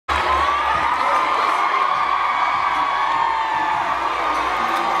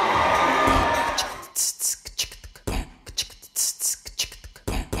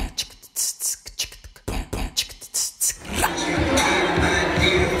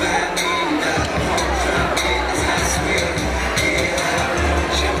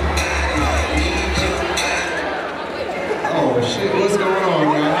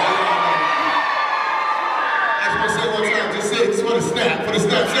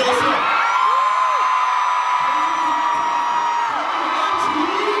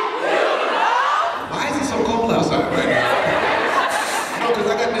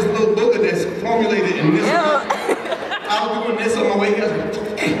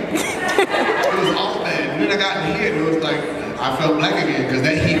minute I got in the heat, it was like, I felt black again, because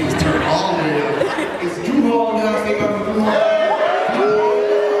that heat was turned all the way up. It's Drew Hall now, I think I'm Drew Hall.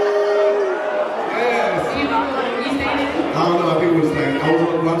 Yes. I don't know, I think it was like, I was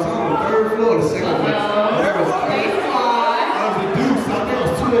on the third floor, the second floor. Whatever. I was the deuce, I think it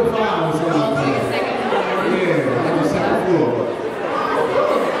was 2 and 5 or something like that. Yeah, I was the second floor.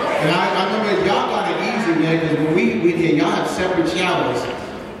 And I remember y'all got it easy, man, because when we went here, y'all had separate showers.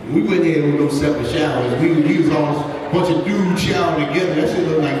 We went here with no separate showers. We used all this bunch of dudes showering together. That shit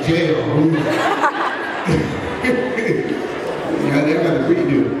looked like jail. Yeah, they got to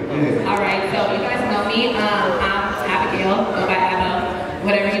redo. Yeah. All right, so you guys know me. I'm Abigail, go by Abba,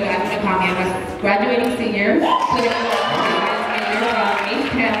 whatever you guys want to call me. I'm a graduating senior.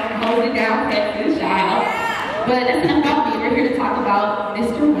 Holding down Texas, shout out. But that's enough about me. We're here to talk about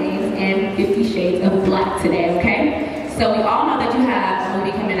Mr. Wayans and 50 Shades of Black today, okay? So we all know that you have a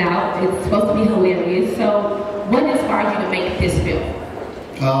movie coming out. It's supposed to be hilarious. So what inspired you to make this film?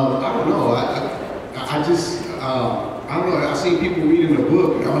 I don't know. I just, I don't know. I seen people reading the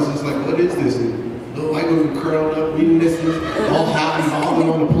book, and I was just like, what is this? And little white women curled up, reading this, all happy,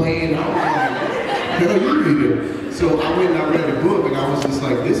 all on the plane. I was like, girl, you read it. So I went and I read the book, and I was just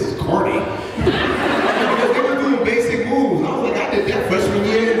like, this is corny. Because they were doing basic moves. I was like, I did that freshman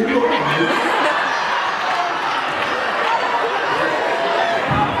year in New York.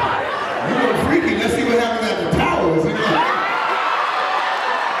 Let's see what happens at the towers.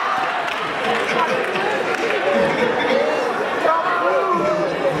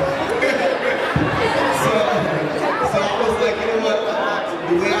 so I was like, you know what?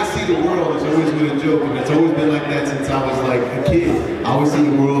 The way I see the world is always with a joke, and it's always been like that since I was like a kid. I always see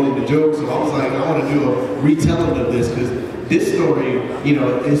the world in the joke, so I was like, I want to do a retelling of this, because this story, you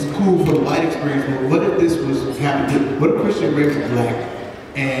know, is cool for the light experience, but what if this was happening? What if Christian Grey was black?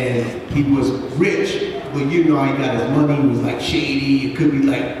 And he was rich, but you know he got his money, he was like shady, it could be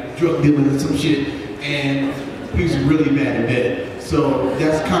like drug dealing or some shit, and he was really bad in bed. So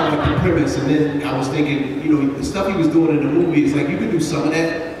that's kind of like the premise. And then I was thinking, you know, the stuff he was doing in the movie is like, you could do some of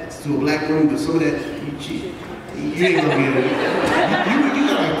that to a black woman, but some of that, you ain't gonna get it. You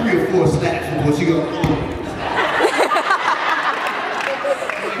got like 3 or 4 slaps before she goes, oh.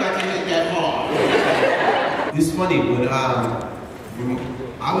 You got to hit that hard. It's funny, when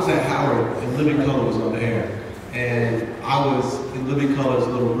I was at Howard and Living Color was on the air, and I was in Living Color's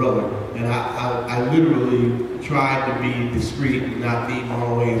little brother, and I literally tried to be discreet and not be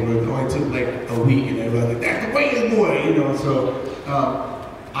Marlon Wayans, but it only took like a week, and everybody was like, that's the Wayans boy, you know. So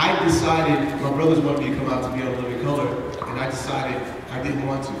I decided, my brothers wanted me to come out to be on Living Color, and I decided I didn't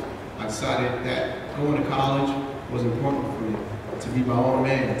want to. I decided that going to college was important for me, to be my own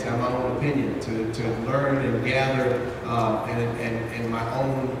man, to have my own opinion, to learn and gather and my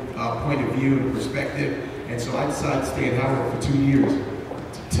own point of view and perspective. And so I decided to stay at Howard for 2 years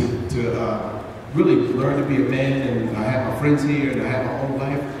to really learn to be a man. And I had my friends here, and I had my own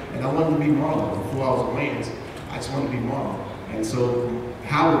life, and I wanted to be Marlon. Before I was a Wayans, I just wanted to be Marlon. And so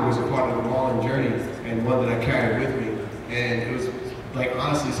Howard was a part of the Marlon journey, and one that I carried with me. And it was, like,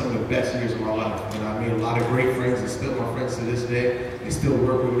 honestly, some of the best years of my life. And I made a lot of great friends, and still my friends to this day. They still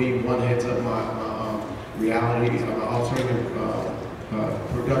work with me. One heads up my reality, my alternative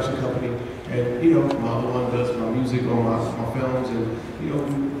production company. And, you know, my other one does my music on my films, and, you know,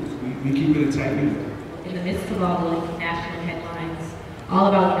 we keep it a tight unit. In the midst of all the like, national headlines, all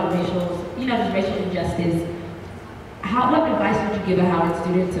about just racial injustice, what advice would you give a Howard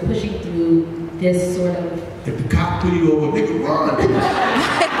student to pushing through this sort of... If the cop pull you over, nigga, run.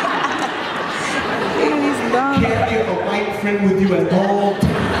 Carry a white friend with you at all times.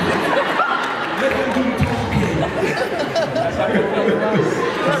 Let him do the talking. Sorry,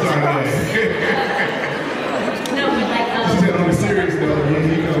 no, but like... She said on the serious note,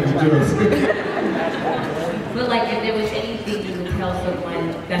 he comes to jokes. But like, if there was anything you would tell someone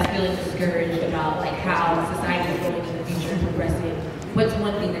that's feeling discouraged about like how society is going in the future and progressing, what's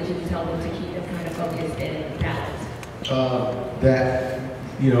one thing that you would tell them to keep them kind of focused and balanced? That,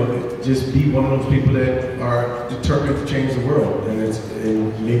 you know, just be one of those people that are determined to change the world, and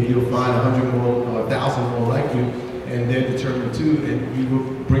maybe you'll find 100 more, 1,000 more like you, and they're determined too, and you will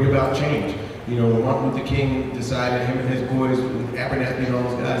bring about change. You know, when Martin Luther King decided, him and his boys, Abernathy and all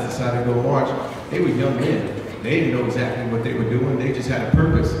those guys decided to go march, they were young men. They didn't know exactly what they were doing. They just had a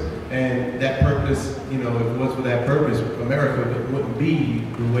purpose. And that purpose, you know, if it was for that purpose, America wouldn't be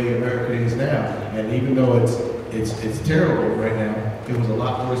the way America is now. And even though it's terrible right now, it was a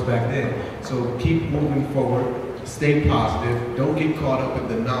lot worse back then. So keep moving forward, stay positive, don't get caught up in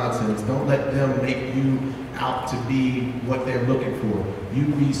the nonsense. Don't let them make you out to be what they're looking for. You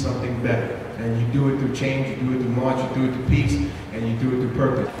be something better. And you do it through change, you do it through march, you do it through peace, and you do it through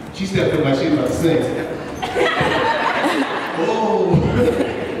purpose. She stepped up like she was about to sing. Oh!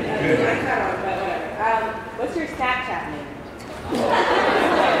 What's your Snapchat name?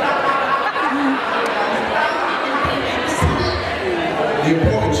 The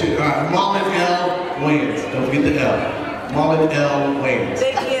important shit. Marlon L. Wayans. Don't forget the L. Marlon L. Wayans.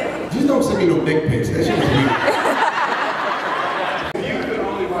 Thank you. Just don't send me no dick pics. That shit is weird. If you could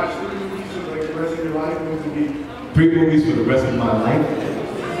only watch 3 movies for like the rest of your life, what would it be? 3 movies for the rest of my life.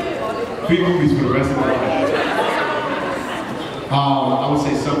 3 movies for the rest of my life. I would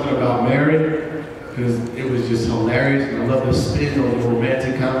say something about Mary, because it was just hilarious, and I love the spin on the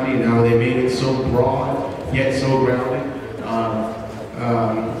romantic comedy and how they made it so broad yet so grounded.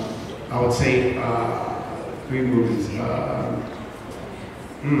 I would say 3 movies.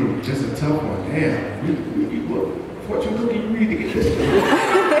 Just a tough one. Damn. What fortune cookie you read to get this one?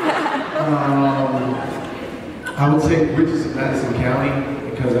 I would say Riches of Madison County,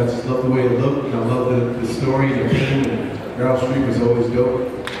 because I just love the way it looked, and I love the story and the theme, and Meryl Streep was always dope.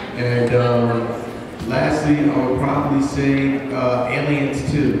 And lastly, I would probably say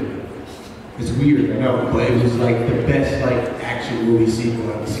Aliens 2. It's weird, I know, but it was like the best action movie sequel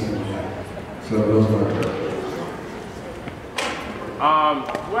I've ever seen in my life. So those were my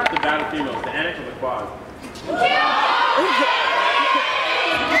Who had the battle females, the annex or the quad?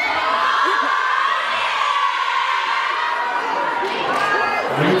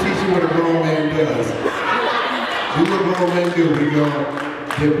 Let me teach you what a grown man does. Do what grown men do. We go,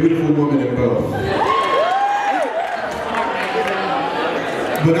 get beautiful women in both.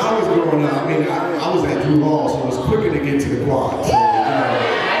 When I was growing up, I mean, I was at Drew Hall, so it was quicker to get to the quad. So,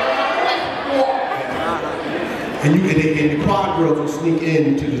 and the quad girls would sneak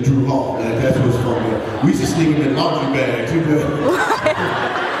into the Drew Hall. That's what's funny. We used to sneak them in laundry bags.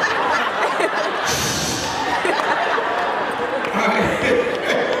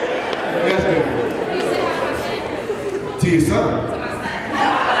 To your son.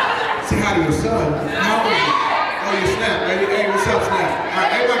 Say hi to your son. How old is he? Oh, you Snap. Hey, what's up, Snap? All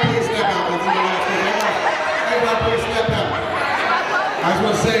right, everybody put your Snap out. Everybody put your Snap out. I just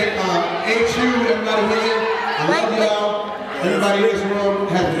want to say, ain't you, everybody here, I love y'all. Everybody in this room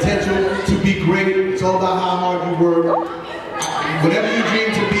has potential to be great. It's all about how hard you work. Whatever you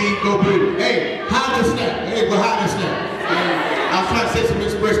dream to be, go do it. Hey, hide the Snap. Hey, well, hide the Snap. I was trying to say some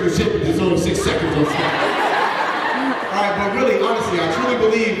inspirational shit, but there's only 6 seconds on Snap. Alright, but really, honestly, I truly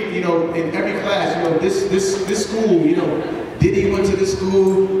believe, in every class, this school, Diddy went to this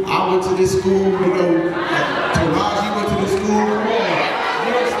school, I went to this school, Taraji went to this school, come on,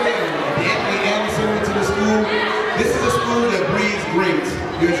 you understand? Anthony Anderson went to this school. This is a school that breeds great.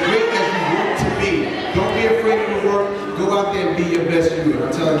 You're as great as you want to be. Don't be afraid of the work, go out there and be your best you.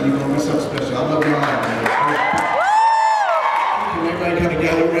 I'm telling you, you're going to be something special. I love y'all, man. Can everybody kind of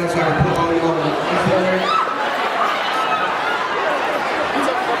gather around so I can put all y'all on the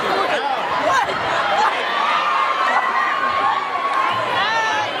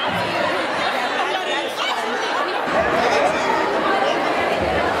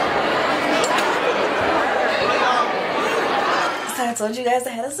I told you guys I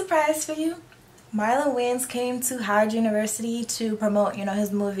had a surprise for you. Marlon Wayans came to Howard University to promote,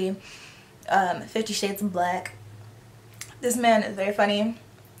 his movie 50 Shades of Black. This man is very funny.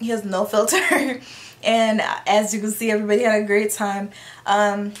 He has no filter. And as you can see, everybody had a great time.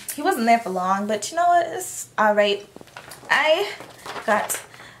 He wasn't there for long, but you know what? It's alright. I got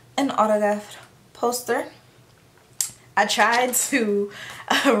an autographed poster. I tried to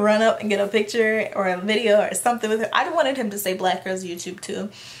run up and get a picture or a video or something with him. I wanted him to say Black Girls YouTube too.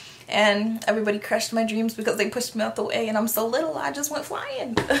 And everybody crushed my dreams because they pushed me out the way, and I'm so little, I just went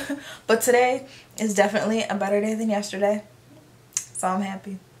flying. But today is definitely a better day than yesterday. So I'm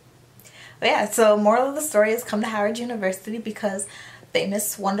happy. But yeah, so moral of the story is come to Howard University because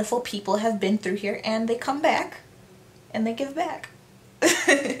famous, wonderful people have been through here and they come back and they give back.